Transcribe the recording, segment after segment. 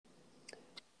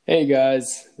Hey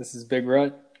guys, this is Big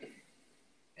Rut.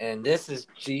 And this is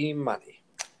G Money.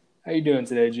 How you doing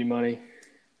today, G Money?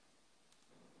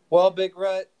 Well, Big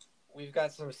Rut, we've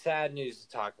got some sad news to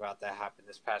talk about that happened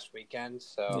this past weekend,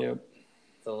 so Yep.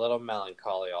 It's a little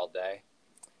melancholy all day.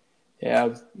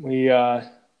 Yeah, we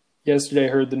yesterday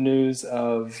heard the news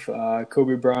of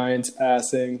Kobe Bryant's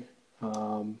passing,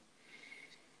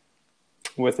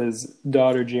 with his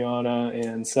daughter Gianna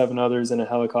and 7 others in a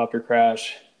helicopter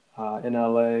crash in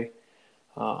LA.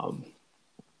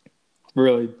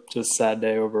 Really just sad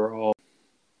day overall.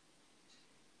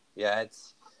 Yeah,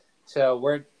 so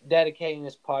we're dedicating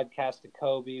this podcast to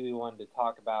Kobe. We wanted to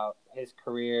talk about his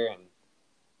career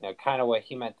and kind of what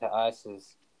he meant to us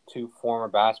as two former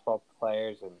basketball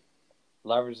players and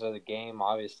lovers of the game.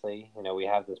 Obviously, we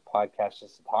have this podcast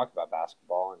just to talk about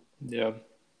basketball. And Yeah.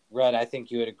 Red, I think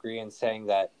you would agree in saying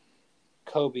that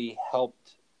Kobe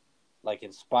helped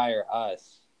inspire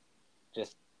us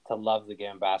just to love the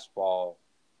game of basketball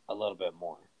a little bit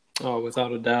more. Oh,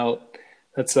 without a doubt.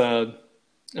 That's I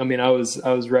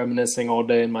was reminiscing all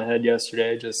day in my head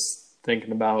yesterday, just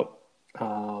thinking about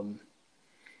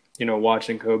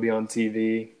watching Kobe on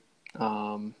TV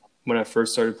when I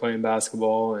first started playing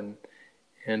basketball, and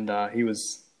he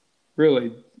was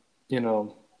really,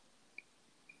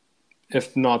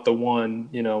 if not the one,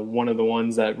 one of the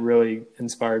ones that really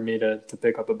inspired me to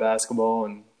pick up a basketball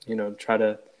and try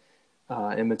to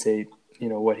imitate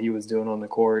what he was doing on the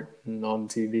court and on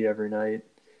TV every night.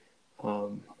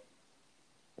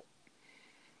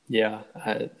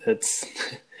 It's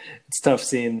it's tough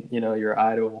seeing your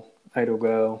idol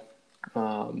go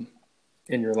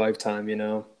in your lifetime.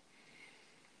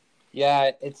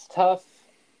 Yeah, it's tough.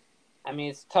 I mean,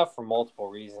 it's tough for multiple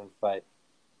reasons, but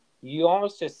you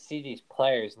almost just see these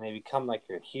players and they become like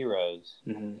your heroes.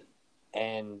 Mm-hmm.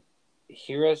 And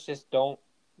heroes just don't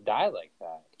die like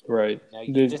that. Right.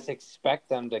 You just expect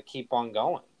them to keep on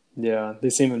going. Yeah, they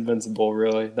seem invincible,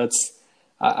 really.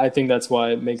 I think that's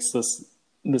why it makes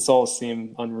this all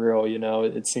seem unreal.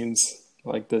 It seems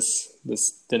like this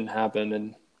didn't happen,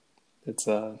 and it's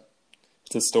a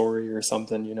story or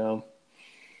something.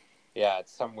 Yeah,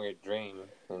 it's some weird dream,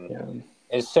 and Yeah.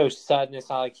 It's so sudden. It's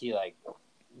not like he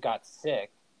got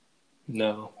sick.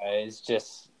 No, he's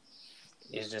just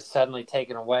suddenly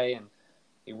taken away, and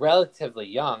he's relatively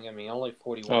young. I mean, only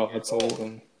 41 oh, years it's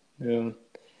old.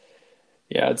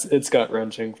 Yeah, it's gut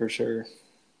wrenching for sure.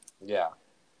 Yeah,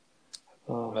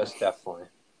 most definitely.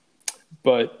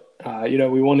 But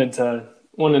we wanted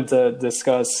to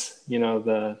discuss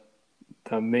the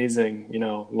amazing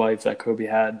life that Kobe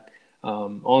had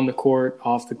on the court,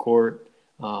 off the court,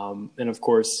 and of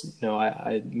course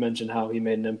I mentioned how he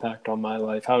made an impact on my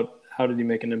life. How did he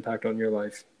make an impact on your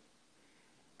life?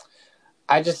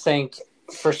 I just think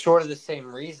for sort of the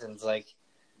same reasons. I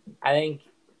think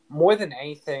more than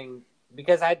anything,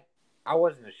 because I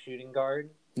wasn't a shooting guard.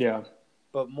 Yeah.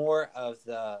 But more of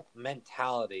the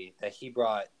mentality that he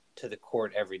brought to the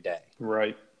court every day.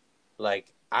 Right.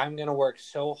 I'm going to work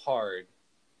so hard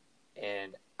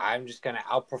and I'm just going to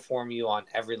outperform you on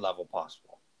every level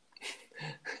possible.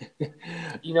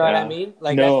 You know what I mean?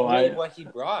 That's really what he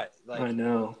brought. I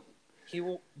know. He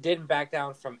didn't back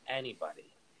down from anybody.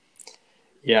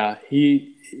 Yeah,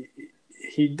 he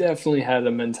definitely had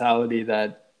a mentality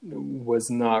that was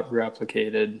not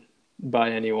replicated by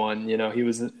anyone.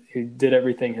 He did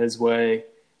everything his way,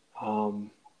 and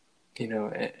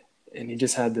he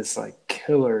just had this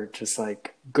killer, just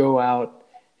go out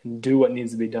and do what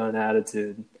needs to be done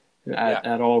attitude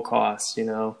at all costs.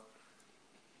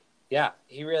 Yeah,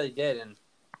 he really did. And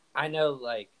I know,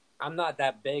 I'm not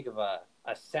that big of a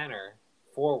center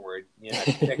forward,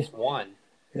 6'1".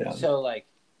 Yeah. So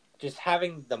just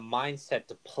having the mindset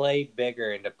to play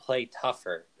bigger and to play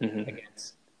tougher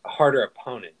against harder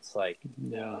opponents,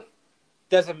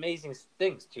 does amazing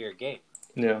things to your game.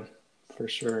 Yeah, for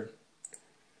sure.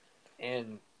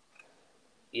 And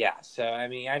so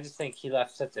I just think he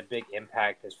left such a big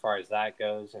impact as far as that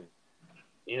goes. And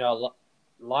a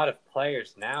lot of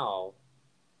players now,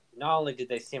 not only did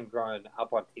they see him growing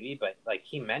up on TV, but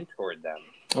he mentored them.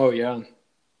 Oh yeah.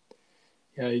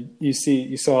 Yeah, you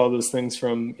saw all those things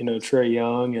from Trae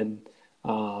Young, and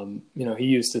he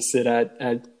used to sit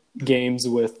at games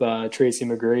with Tracy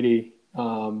McGrady,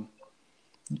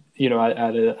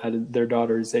 at their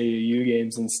daughter's AAU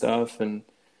games and stuff, and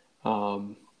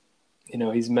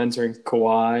he's mentoring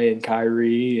Kawhi and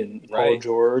Kyrie and Paul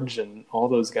George and all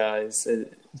those guys.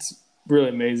 It's really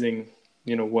amazing,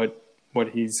 what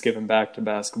he's given back to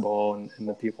basketball and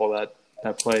the people that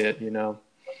play it.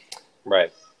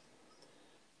 Right.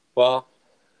 Well,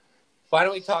 why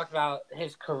don't we talk about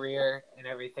his career and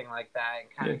everything like that,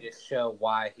 and kind of Yeah. just show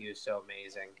why he was so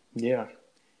amazing? Yeah.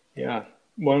 Yeah.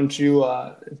 Why don't you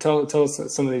tell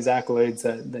us some of these accolades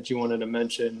that you wanted to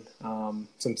mention,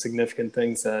 some significant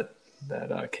things that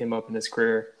came up in his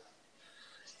career.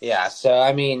 Yeah, so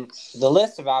I mean, the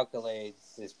list of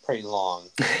accolades is pretty long,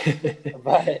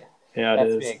 but Yeah, it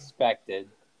that's to be is. expected.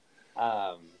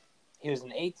 He was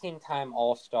an 18-time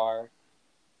All-Star,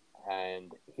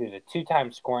 and he was a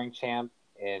 2-time scoring champ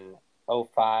in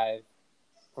 '05.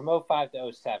 From '05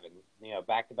 to '07,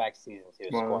 back-to-back seasons, he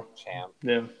was Wow. scoring champ.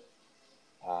 Yeah.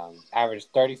 Averaged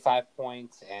 35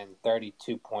 points and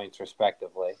 32 points,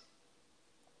 respectively.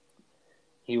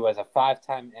 He was a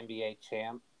 5-time NBA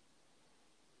champ.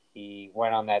 He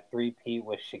went on that three-peat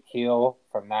with Shaquille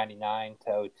from '99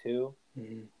 to '02.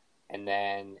 Mm-hmm. And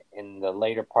then in the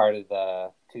later part of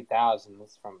the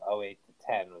 2000s, from '08 to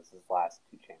 '10, was his last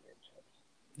 2 championships.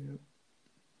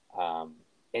 Yeah.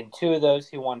 In 2 of those,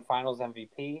 he won Finals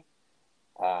MVP.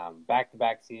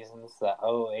 Back-to-back seasons, the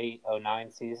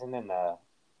 '08-09 season and the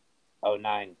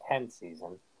 '09-10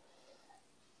 season.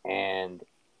 And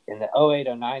in the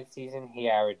 '08-09 season, he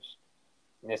averaged,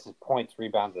 this is points,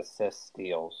 rebounds, assists,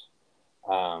 steals,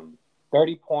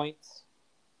 30 points,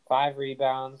 5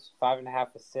 rebounds,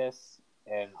 5.5 assists,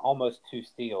 and almost 2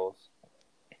 steals.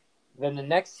 Then the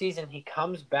next season, he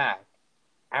comes back,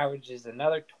 averages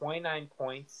another 29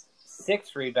 points,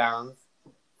 6 rebounds,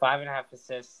 5.5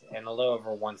 assists, and a little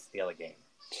over 1 steal a game.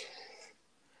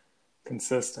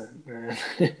 Consistent, man.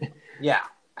 Yeah,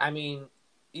 I mean,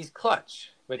 he's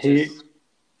clutch, which he is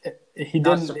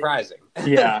not didn't surprising.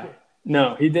 Yeah.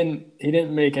 No, he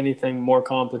didn't make anything more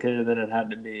complicated than it had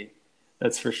to be.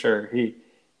 That's for sure.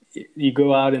 You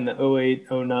go out in the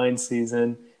 '08-09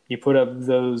 season, you put up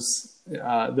those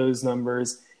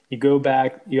numbers, you go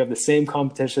back, you have the same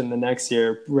competition the next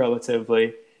year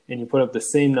relatively, and you put up the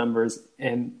same numbers,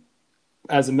 and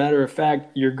as a matter of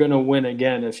fact, you're going to win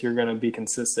again if you're going to be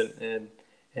consistent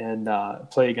and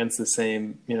play against the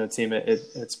same team.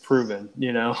 It's proven,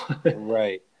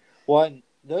 Right. Well,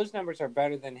 those numbers are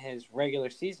better than his regular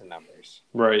season numbers.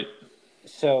 Right.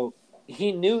 So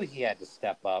he knew he had to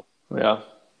step up. Yeah.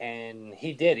 And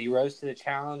he did. He rose to the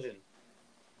challenge and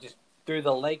just threw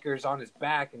the Lakers on his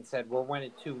back and said, "We're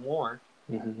winning 2 more."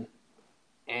 Mm-hmm.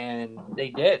 And they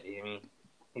did. I mean,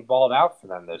 he balled out for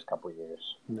them those couple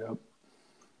years. Yep.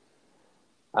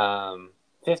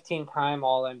 15-time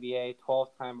All-NBA,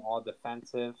 12-time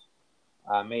All-Defensive.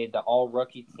 Made the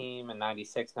All-Rookie team in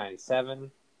 '96,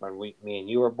 '97 when me and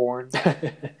you were born.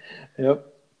 Yep.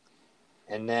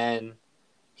 And then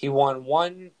he won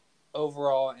 1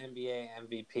 overall NBA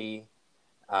MVP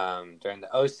during the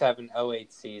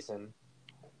 '07-'08 season.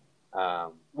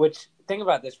 Which, think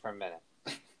about this for a minute.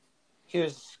 He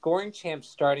was scoring champ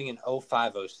starting in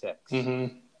 '05-'06.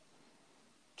 Mm-hmm.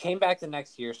 Came back the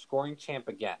next year, scoring champ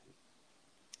again.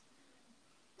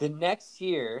 The next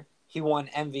year, he won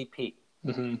MVP.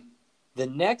 Mm-hmm. The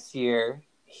next year,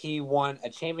 he won a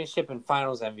championship and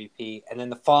finals MVP, and then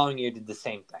the following year did the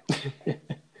same thing.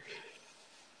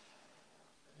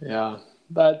 Yeah,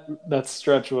 that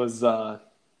stretch was.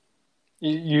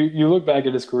 You look back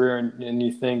at his career and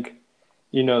you think,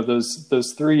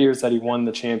 those 3 years that he won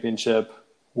the championship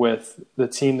with the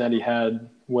team that he had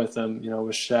with him,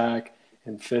 with Shaq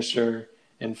and Fisher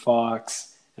and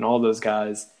Fox and all those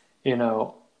guys,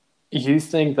 you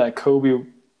think that Kobe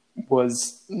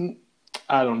was,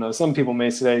 I don't know, some people may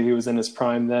say he was in his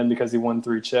prime then because he won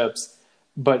 3 chips,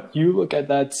 but you look at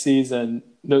that season,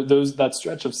 that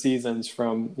stretch of seasons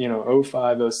from,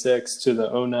 05-06 to the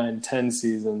 '09-10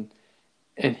 season,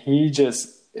 and he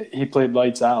played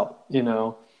lights out, he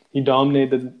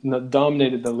dominated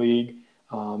the league,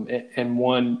 and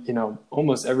won,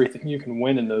 almost everything you can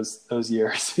win in those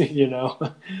years,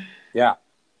 Yeah.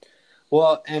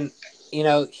 Well, and,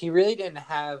 he really didn't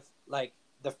have, like,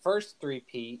 the first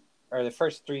 3-peat, or the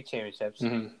first 3 championships.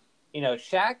 Mm-hmm.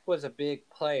 Shaq was a big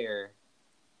player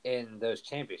in those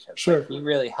championships. Sure. Like, he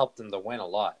really helped them to win a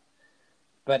lot.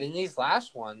 But in these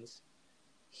last ones,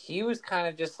 he was kind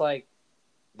of just like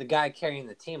the guy carrying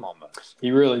the team almost.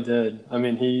 He really did. I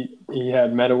mean, he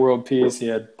had Metta World Peace. He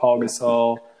had Paul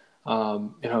Gasol.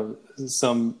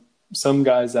 Some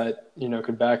guys that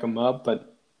could back him up,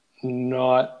 but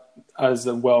not as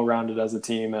well-rounded as a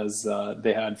team as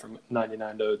they had from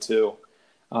 '99 to '02.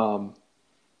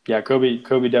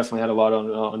 Kobe definitely had a lot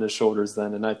on his shoulders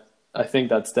then, and I think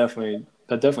that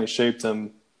definitely shaped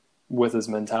him with his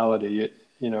mentality.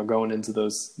 Going into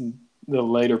the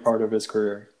later part of his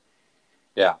career.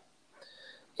 Yeah,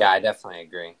 I definitely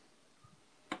agree.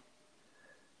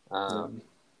 Well,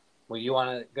 you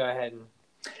want to go ahead and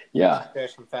Yeah. Share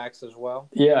some facts as well.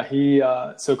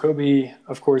 Yeah, so Kobe,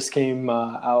 of course, came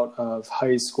out of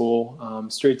high school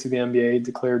straight to the NBA.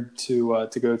 Declared to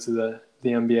go to the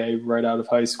NBA right out of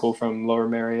high school from Lower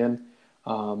Merion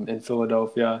in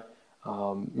Philadelphia.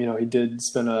 He did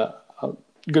spend a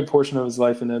good portion of his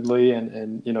life in Italy,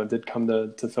 and did come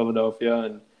to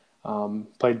Philadelphia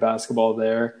and played basketball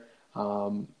there.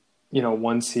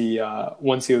 Once he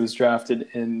was drafted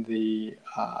in the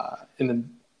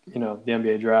the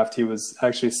NBA draft, he was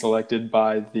actually selected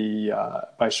by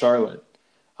Charlotte,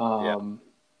 and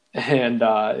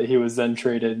he was then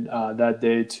traded that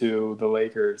day to the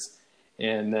Lakers,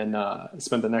 and then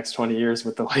spent the next 20 years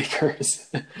with the Lakers,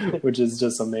 which is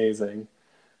just amazing.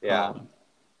 Yeah,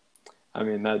 I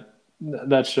mean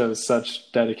that shows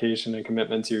such dedication and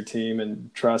commitment to your team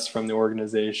and trust from the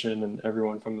organization and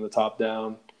everyone from the top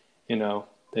down.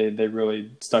 They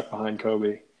really stuck behind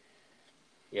Kobe.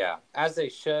 Yeah, as they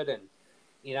should. And,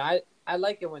 I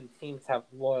like it when teams have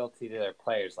loyalty to their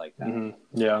players like that. Mm-hmm.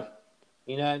 Yeah.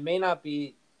 It may not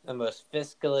be the most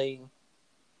fiscally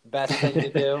best thing to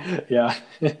do. Yeah.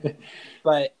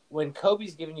 But when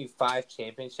Kobe's given you 5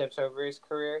 championships over his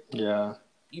career, yeah,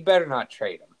 you better not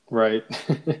trade him. Right.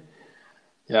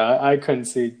 Yeah, I couldn't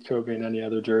see Kobe in any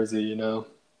other jersey,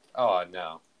 Oh,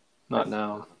 no. Not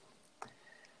now.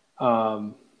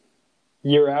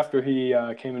 Year after he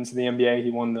came into the NBA, he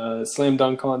won the slam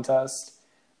dunk contest,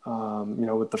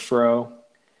 with the Fro.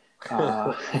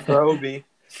 Froby.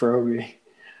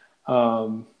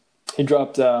 He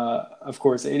dropped, of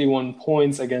course, 81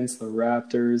 points against the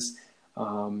Raptors.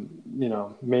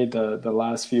 Made the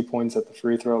last few points at the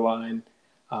free throw line.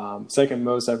 Second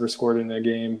most ever scored in a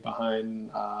game behind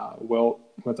Wilt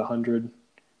with 100.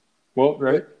 Wilt,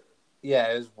 right?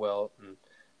 Yeah, it was Wilt.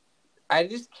 I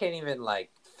just can't even,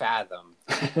 fathom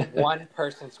one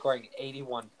person scoring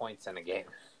 81 points in a game.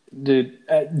 Dude,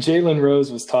 Jalen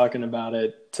Rose was talking about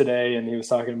it today, and he was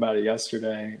talking about it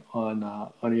yesterday on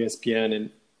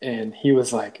ESPN, and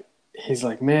he's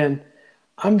like, man,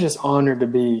 I'm just honored to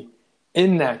be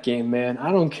in that game, man.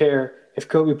 I don't care if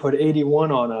Kobe put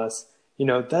 81 on us.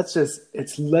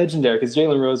 It's legendary, because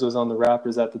Jalen Rose was on the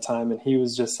Raptors at the time, and he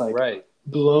was just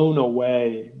blown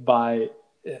away by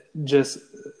just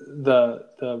the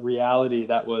reality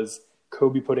that was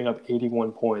Kobe putting up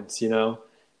 81 points.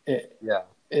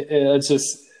 It's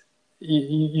just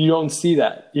you don't see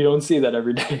that. You don't see that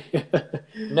every day.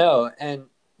 No, and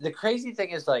the crazy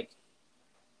thing is,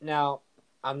 now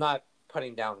I'm not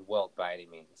putting down Wilt by any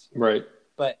means, right?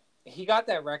 But he got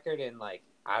that record in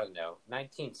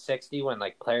 1960 when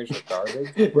players were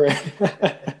garbage,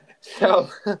 right?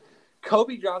 So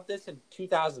Kobe dropped this in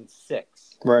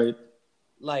 2006, right?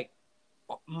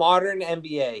 Modern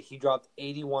NBA, he dropped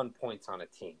 81 points on a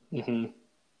team, mm-hmm.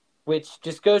 which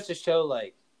just goes to show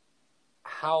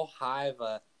how high of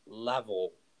a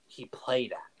level he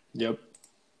played at. Yep.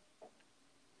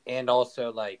 And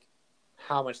also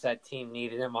how much that team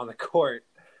needed him on the court,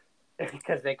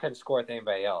 because they couldn't score with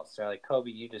anybody else. So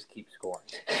Kobe, you just keep scoring.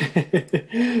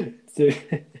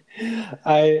 Dude,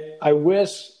 I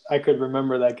wish I could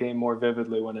remember that game more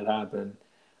vividly when it happened.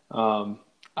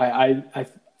 I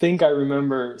think I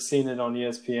remember seeing it on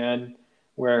ESPN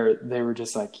where they were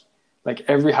just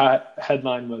every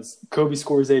headline was Kobe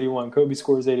scores 81, Kobe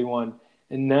scores 81.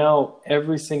 And now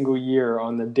every single year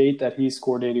on the date that he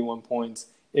scored 81 points,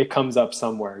 it comes up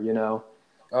somewhere,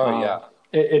 Oh, yeah.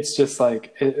 It's just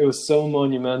it was so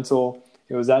monumental.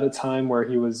 It was at a time where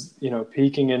he was,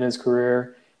 peaking in his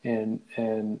career, and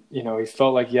he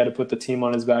felt like he had to put the team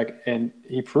on his back, and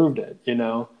he proved it,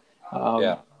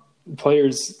 Yeah.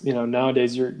 Players,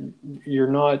 nowadays you're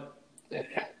not,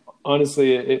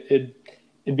 honestly, it'd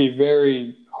be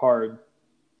very hard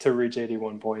to reach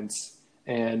 81 points.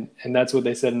 And that's what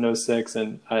they said in 06.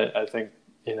 And I think,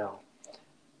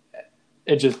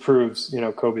 it just proves,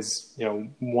 Kobe's,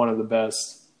 one of the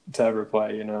best to ever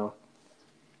play,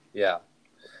 Yeah.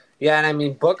 Yeah.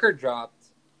 And Booker dropped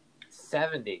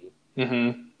 70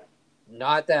 mm-hmm.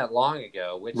 not that long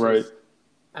ago, which right.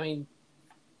 is,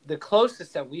 the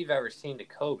closest that we've ever seen to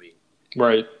Kobe.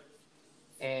 Right.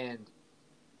 And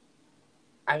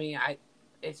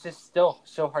it's just still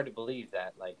so hard to believe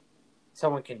that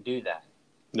someone can do that.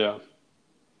 Yeah.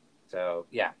 So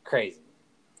yeah, crazy.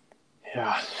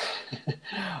 Yeah.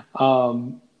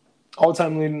 All-time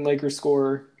leading Lakers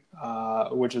scorer,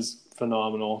 which is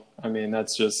phenomenal.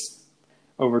 That's just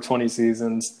over 20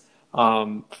 seasons.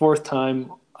 Fourth all-time,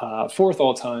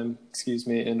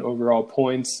 in overall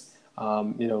points.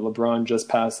 LeBron just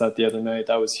passed that the other night.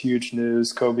 That was huge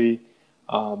news. Kobe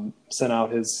sent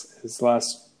out his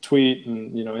last tweet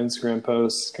and Instagram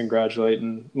posts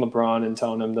congratulating LeBron and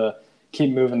telling him to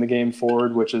keep moving the game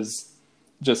forward, which is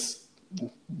just,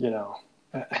 you know,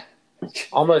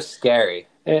 almost scary.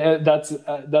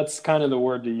 that's kind of the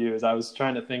word to use. I was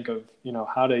trying to think of, you know,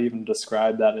 how to even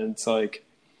describe that, and it's like,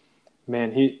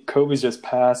 man, Kobe's just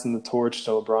passing the torch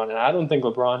to LeBron, and I don't think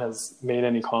LeBron has made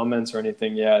any comments or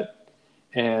anything yet,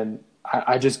 and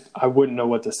I wouldn't know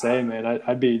what to say, man.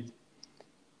 I'd be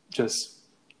just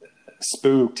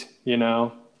spooked, you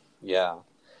know. Yeah.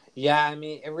 Yeah, I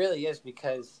mean, it really is,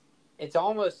 because it's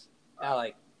almost not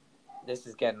like, this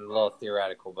is getting a little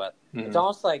theoretical, but it's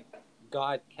almost like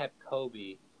God kept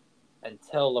Kobe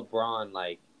until LeBron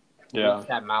reached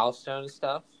that milestone and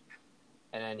stuff,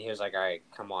 and then he was like, "All right,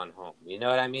 come on home." You know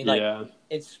what I mean? Like,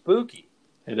 it's spooky.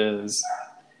 It is.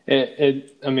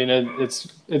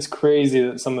 It's crazy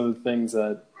that some of the things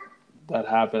that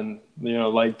happen, you know,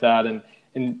 like that, and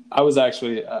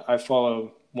I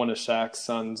follow one of Shaq's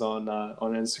sons on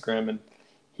Instagram, and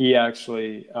he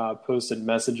actually posted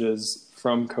messages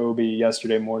from Kobe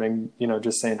yesterday morning, you know,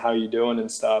 just saying how you doing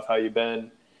and stuff, how you been,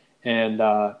 and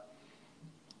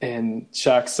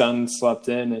Shaq's son slept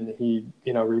in, and he,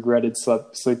 you know, regretted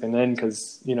sleeping in,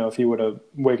 because, you know, if he would have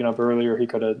waken up earlier, he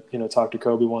could have, you know, talked to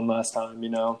Kobe one last time, you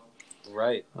know.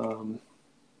 Right.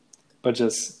 But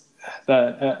just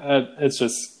that, it's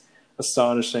just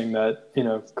astonishing that, you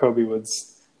know, Kobe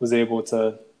was able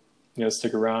to, you know,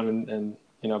 stick around and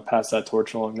you know, pass that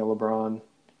torch along to LeBron.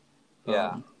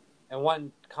 Yeah. And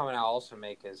one comment I'll also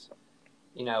make is,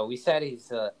 you know, we said he's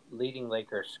the leading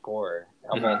Lakers scorer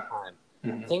of all time.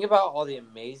 Mm-hmm. Think about all the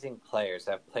amazing players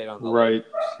that have played on the Lakers.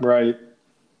 Right.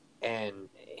 And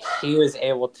he was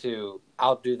able to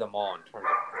outdo them all in terms of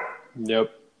points.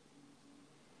 Yep.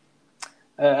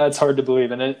 That's hard to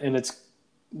believe, and it's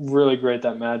really great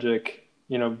that Magic,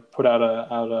 you know, put out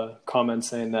a comment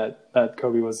saying that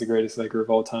Kobe was the greatest Laker of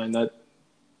all time. That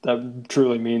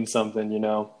truly means something, you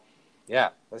know. Yeah,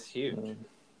 that's huge.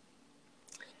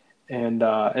 And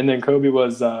then Kobe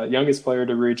was youngest player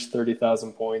to reach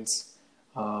 30,000 points.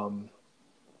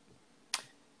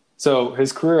 So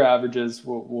his career averages,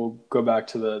 we'll go back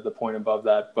to the point above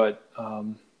that, but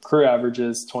career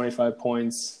averages: 25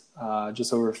 points,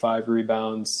 just over 5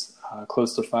 rebounds,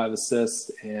 close to 5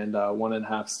 assists, and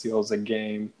 1.5 steals a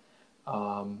game.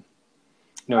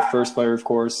 You know, first player, of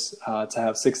course, to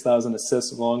have 6,000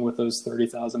 assists along with those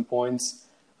 30,000 points.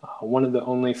 One of the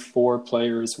only 4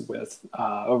 players with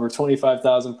over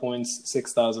 25,000 points,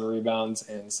 6,000 rebounds,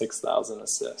 and 6,000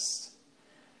 assists.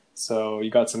 So you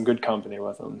got some good company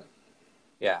with him.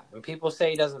 Yeah, and people say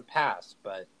he doesn't pass,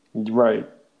 but right,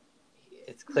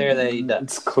 it's clear that he does.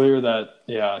 It's clear that,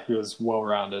 yeah, he was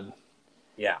well-rounded.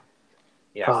 Yeah,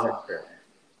 for sure.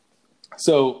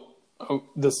 So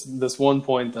this one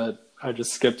point that I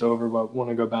just skipped over, but want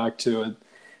to go back to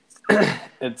it.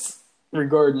 It's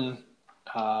regarding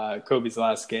Kobe's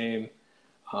last game.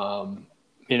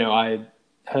 You know, I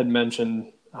had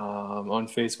mentioned on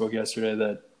Facebook yesterday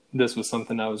that this was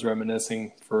something I was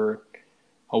reminiscing for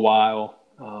a while.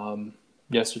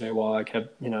 Yesterday, while I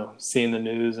kept, you know, seeing the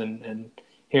news and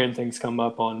hearing things come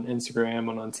up on Instagram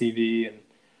and on TV, and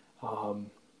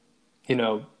you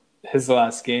know, his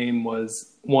last game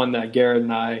was one that Garrett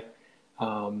and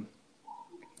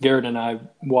I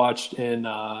watched in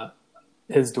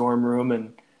his dorm room,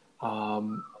 and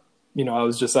you know, I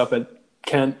was just up at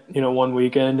Kent, you know, one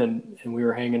weekend, and we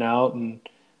were hanging out, and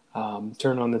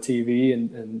turned on the TV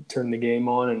and turned the game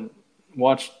on and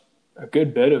watched a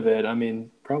good bit of it. I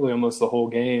mean, probably almost the whole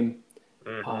game,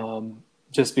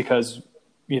 just because,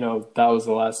 you know, that was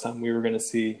the last time we were going to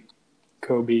see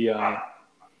Kobe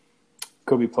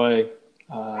play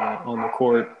on the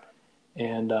court.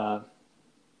 And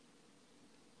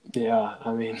yeah,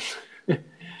 I mean,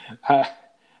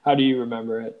 how do you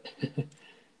remember it?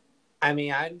 I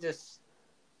mean, I'm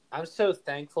so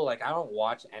thankful. Like, I don't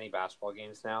watch any basketball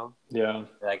games now. Yeah.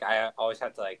 Like, I always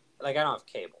have to, like I don't have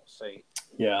cable. So,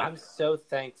 yeah, I'm so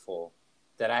thankful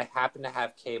that I happened to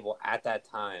have cable at that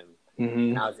time. Mm-hmm.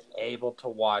 And I was able to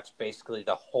watch basically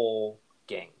the whole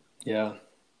game. Yeah.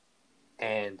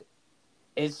 And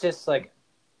it's just, like,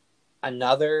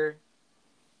 another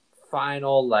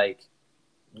final, like,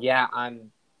 yeah,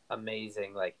 I'm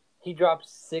amazing. Like, he dropped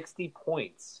 60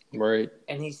 points. Right.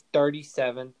 And he's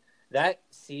 37. That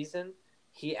season,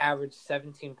 he averaged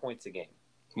 17 points a game.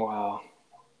 Wow.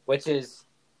 Which is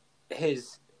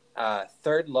his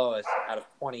third lowest out of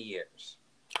 20 years.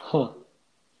 Huh.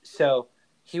 So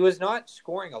he was not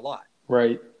scoring a lot.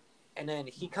 Right. And then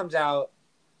he comes out,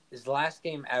 his last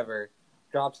game ever,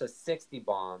 drops a 60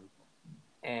 bomb.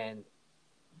 And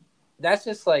that's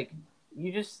just like,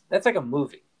 that's like a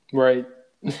movie. Right.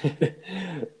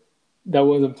 that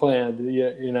wasn't planned.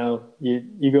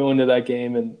 You go into that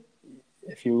game, and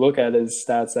if you look at his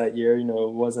stats that year, it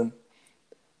wasn't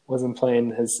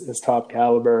playing his top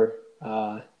caliber,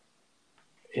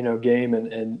 game,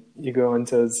 and you go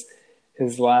into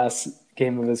his last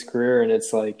game of his career, and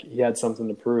it's like he had something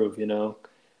to prove. Yeah,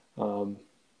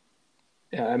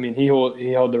 I mean, he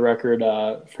held the record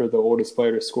for the oldest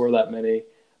player to score that many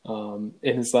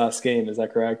in his last game. Is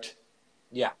that correct?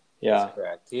 Yeah, Yeah, that's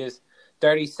correct. He is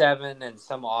 37 and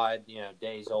some odd,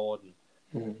 days old.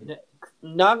 mm-hmm.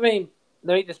 Not many.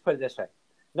 Let me just put it this way: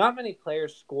 not many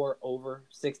players score over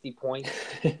 60 points,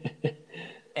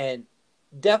 and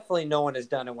definitely no one has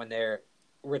done it when they're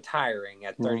retiring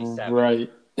at 37.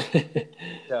 Right.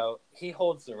 So he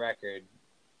holds the record,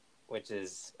 which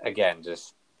is again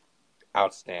just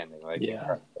outstanding. Like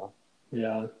incredible.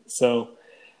 Yeah. So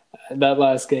that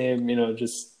last game,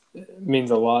 just means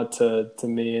a lot to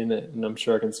me, and I'm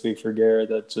sure I can speak for Garrett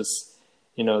that just,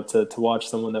 to watch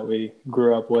someone that we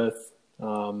grew up with,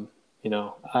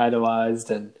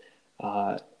 idolized and,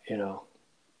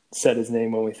 said his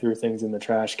name when we threw things in the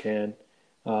trash can.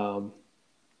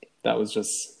 That was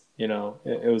just,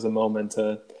 it was a moment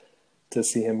to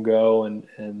see him go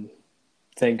and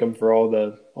thank him for all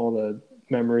the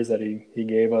memories that he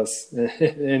gave us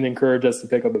and encourage us to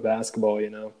pick up a basketball.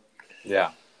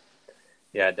 Yeah,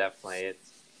 definitely.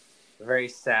 It's a very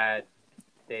sad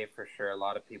day for sure. A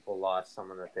lot of people lost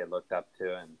someone that they looked up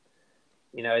to, and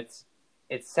it's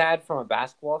sad from a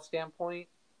basketball standpoint,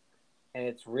 and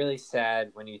it's really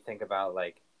sad when you think about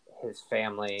like his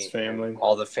family, and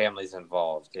all the families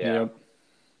involved. Yeah, yep.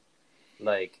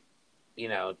 Like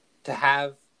to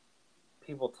have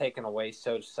people taken away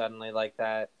so suddenly like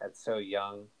that at so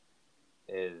young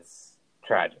is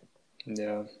tragic.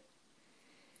 Yeah.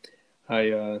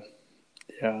 I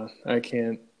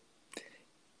can't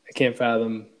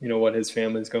fathom, what his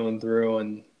family's going through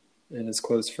and his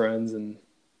close friends, and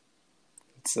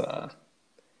it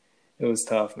was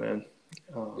tough, man.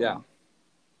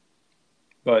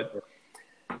 But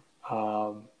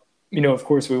of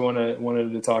course we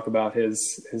wanted to talk about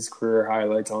his career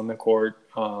highlights on the court.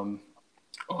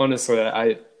 Honestly,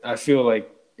 I feel like,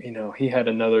 he had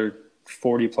another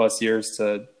 40 plus years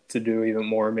to do even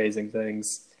more amazing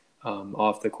things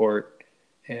off the court.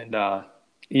 And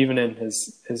even in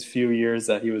his few years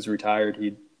that he was retired,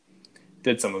 he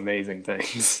did some amazing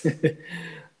things.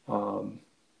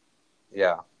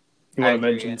 Yeah. You want to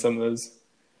mention some of those?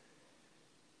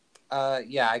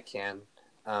 Yeah, I can.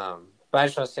 But I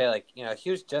just want to say,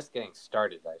 he was just getting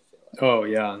started, I feel like. Oh,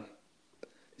 yeah.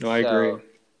 No, I agree.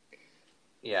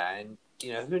 Yeah, and,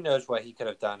 who knows what he could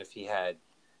have done if he had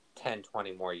 10,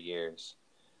 20 more years.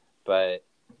 But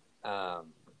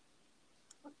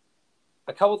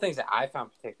a couple things that I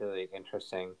found particularly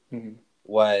interesting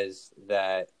was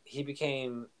that he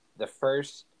became the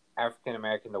first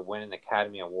African-American to win an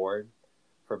Academy Award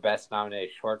for Best Nominated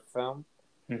Short Film,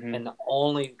 and the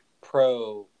only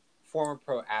former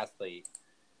pro athlete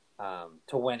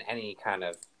to win any kind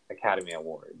of Academy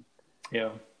Award.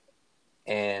 Yeah.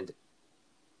 And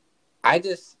I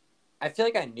feel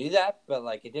like I knew that, but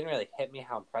it didn't really hit me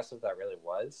how impressive that really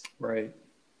was. Right.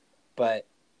 But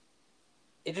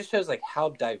it just shows how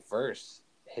diverse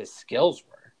his skills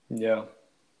were. Yeah.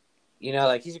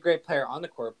 He's a great player on the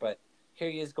court, but here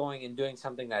he is going and doing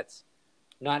something that's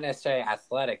not necessarily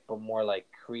athletic, but more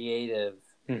creative.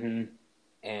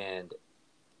 And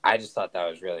I just thought that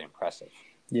was really impressive.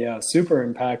 Yeah, super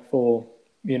impactful,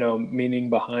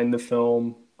 meaning behind the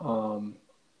film.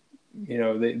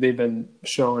 They've been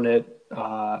showing it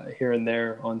here and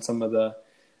there on some of the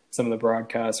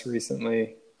broadcasts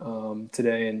recently,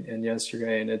 today and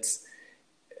yesterday, and it's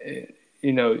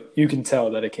you can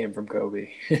tell that it came from Kobe.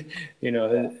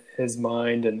 His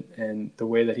mind and the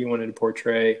way that he wanted to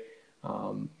portray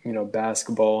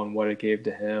basketball and what it gave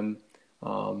to him.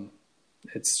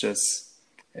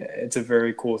 It's a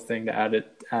very cool thing to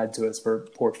add to his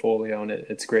portfolio, and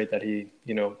it's great that he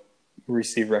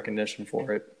received recognition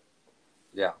for it.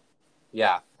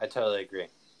 Yeah, I totally agree.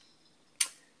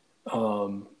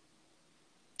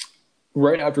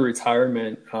 Right after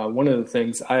retirement, one of the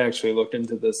things I actually looked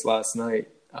into this last night.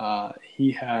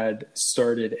 He had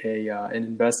started an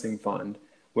investing fund,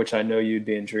 which I know you'd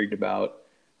be intrigued about.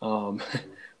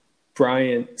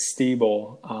 Brian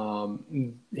Stiebel,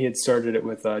 he had started it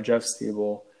with Jeff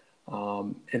Stiebel,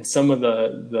 and some of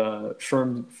the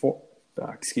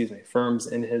firms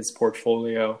in his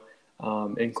portfolio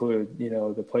include,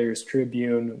 the Players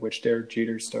Tribune, which Derek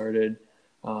Jeter started,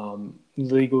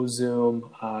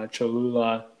 LegalZoom,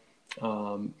 Cholula,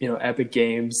 Epic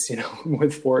Games,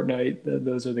 with Fortnite.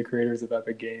 Those are the creators of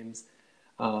Epic Games.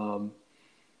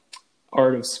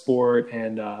 Art of Sport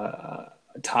and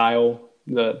Tile,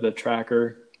 the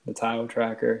tracker, the Tile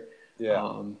tracker.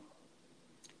 Yeah.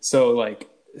 So like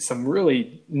some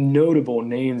really notable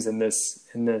names in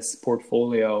this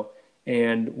portfolio.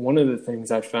 And one of the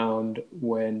things I found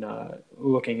when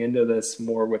looking into this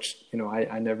more, which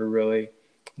I never really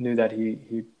knew that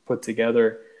he put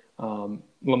together,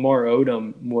 Lamar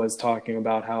Odom was talking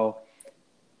about how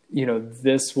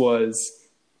this was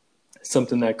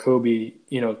something that Kobe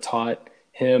taught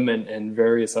him and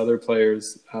various other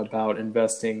players about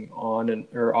investing on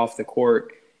or off the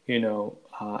court,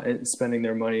 and spending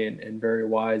their money in very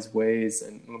wise ways.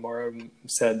 And Lamar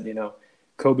said,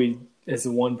 Kobe is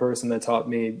the one person that taught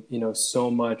me,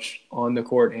 so much on the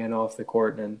court and off the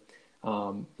court. And,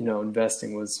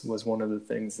 investing was one of the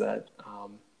things that,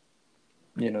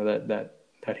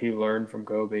 that he learned from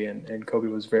Kobe, and Kobe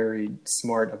was very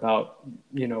smart about,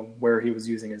 where he was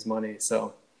using his money.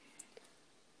 So.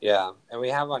 Yeah. And we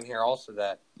have on here also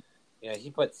that,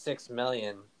 he put $6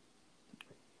 million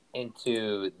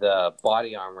into the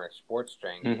Body Armor sports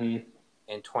drink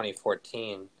in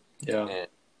 2014. Yeah. And,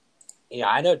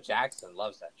 I know Jackson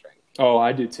loves that drink. Oh,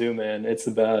 I do too, man. It's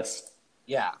the best.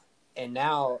 Yeah. And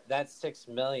now that $6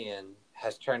 million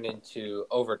has turned into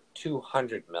over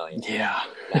 $200 million. Yeah.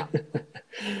 Now.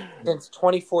 Since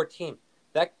 2014.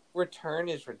 That return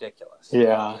is ridiculous.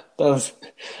 Yeah. That was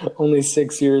only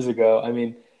 6 years ago. I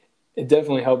mean, it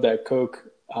definitely helped that Coke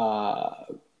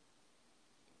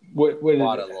what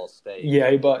bought a little stake. Yeah,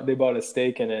 they bought a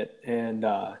stake in it, and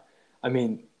I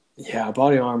mean, yeah,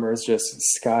 Body Armor has just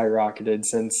skyrocketed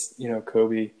since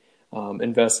Kobe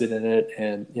invested in it,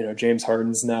 and James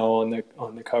Harden's now on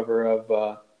the cover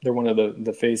of they're one of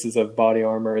the faces of Body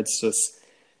Armor.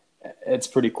 It's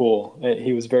pretty cool.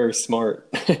 He was very smart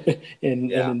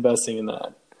in investing in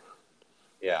that.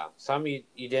 Yeah, some you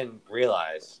didn't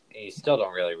realize, and you still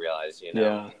don't really realize,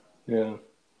 Yeah.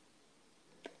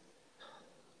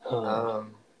 Go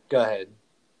ahead.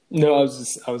 No, I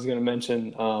was going to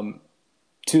mention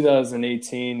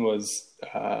 2018 was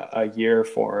a year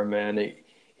for him, man.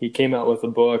 He came out with a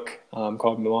book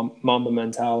called Mamba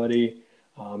Mentality.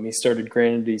 He started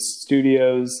Granity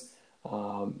Studios.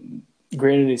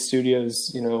 Granity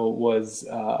Studios, was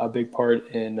a big part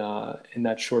in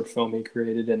that short film he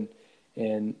created,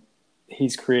 and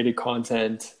he's created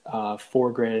content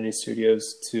for Granity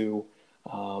Studios to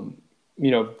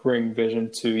bring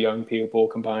vision to young people,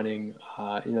 combining,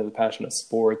 the passion of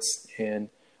sports and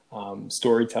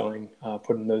storytelling,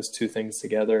 putting those two things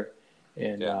together,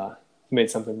 and made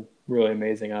something really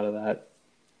amazing out of that.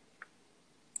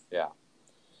 Yeah.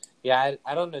 Yeah,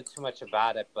 I don't know too much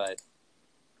about it, but,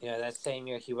 that same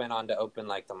year he went on to open,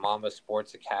 like, the Mamba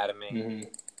Sports Academy.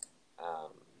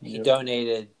 He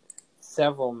donated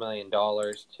several $1 million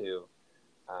to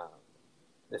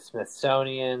the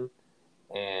Smithsonian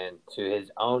and to his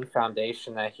own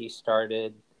foundation that he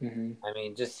started. I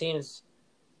mean, just seems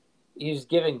he's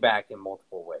giving back in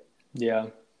multiple ways. Yeah.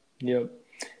 Yep.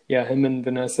 Yeah, him and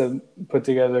Vanessa put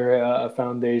together a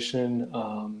foundation,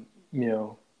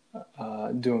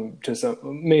 doing just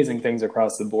amazing things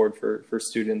across the board for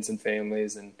students and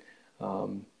families, and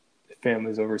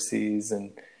families overseas.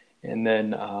 And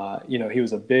then, he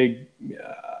was a big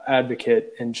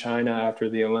advocate in China after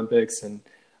the Olympics, and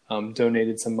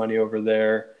donated some money over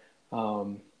there,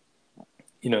 to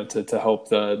help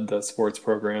the sports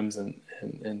programs and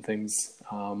things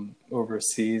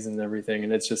overseas and everything.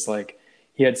 And it's just like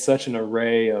he had such an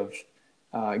array of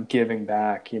giving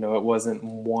back. It wasn't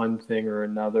one thing or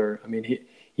another. I mean,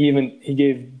 he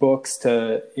gave books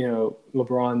to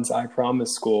LeBron's I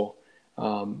Promise School.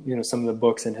 Some of the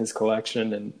books in his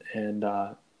collection, and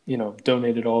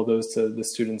donated all those to the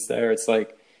students there. It's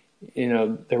like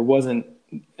there wasn't.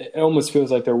 It almost feels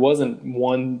like there wasn't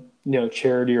one,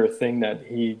 charity or thing that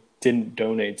he didn't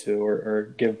donate to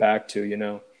or give back to,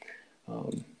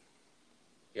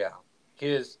 Yeah. He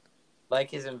was, like,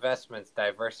 his investments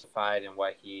diversified in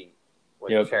what he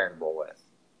was charitable with.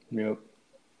 Yep.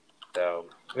 So,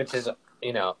 which is,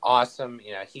 awesome.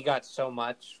 He got so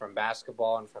much from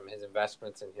basketball and from his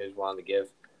investments, and he was willing to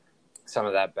give some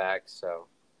of that back. So,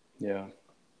 yeah,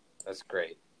 that's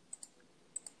great.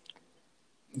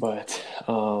 But,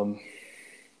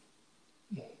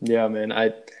 yeah, man,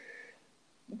 I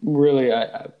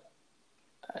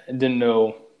didn't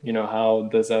know, how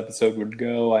this episode would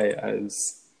go. I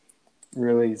was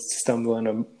really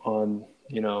stumbling on,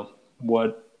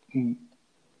 what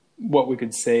we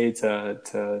could say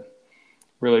to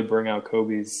really bring out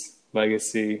Kobe's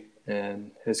legacy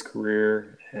and his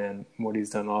career and what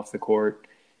he's done off the court.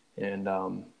 And,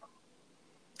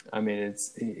 I mean,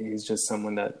 he's just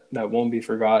someone that won't be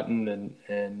forgotten,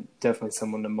 and definitely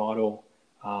someone to model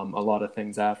a lot of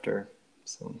things after.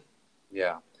 So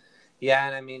Yeah, yeah,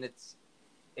 and I mean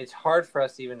it's hard for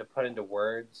us even to put into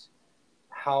words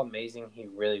how amazing he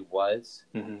really was,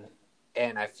 mm-hmm.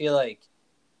 and I feel like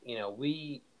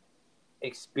we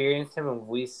experienced him and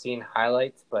we've seen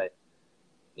highlights, but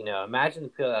imagine the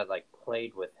people that like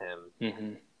played with him,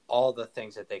 Mm-hmm. all the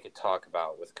things that they could talk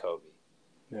about with Kobe.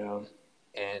 Yeah,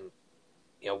 And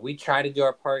we try to do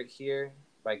our part here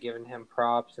by giving him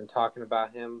props and talking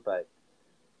about him, but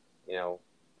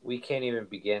we can't even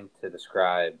begin to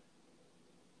describe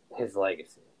his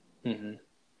legacy. mm-hmm.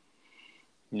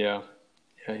 Yeah,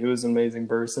 he was an amazing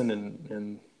person,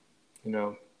 and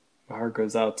my heart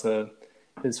goes out to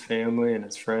his family and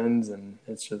his friends, and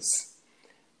it's just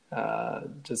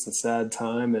a sad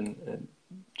time, and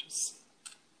just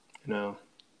you know,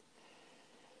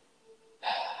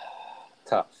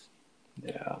 Tough.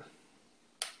 yeah.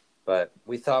 But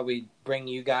we thought we'd bring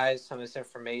you guys some of this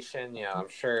information. I'm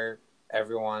sure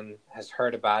everyone has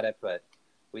heard about it, but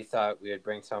we thought we would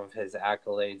bring some of his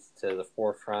accolades to the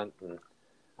forefront, and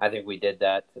I think we did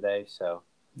that today. So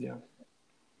Yeah.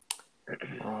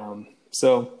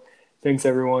 So thanks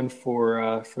everyone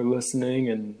for listening,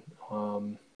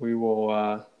 and we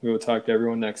will talk to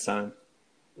everyone next time.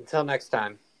 until next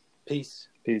time, peace.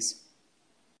 Peace.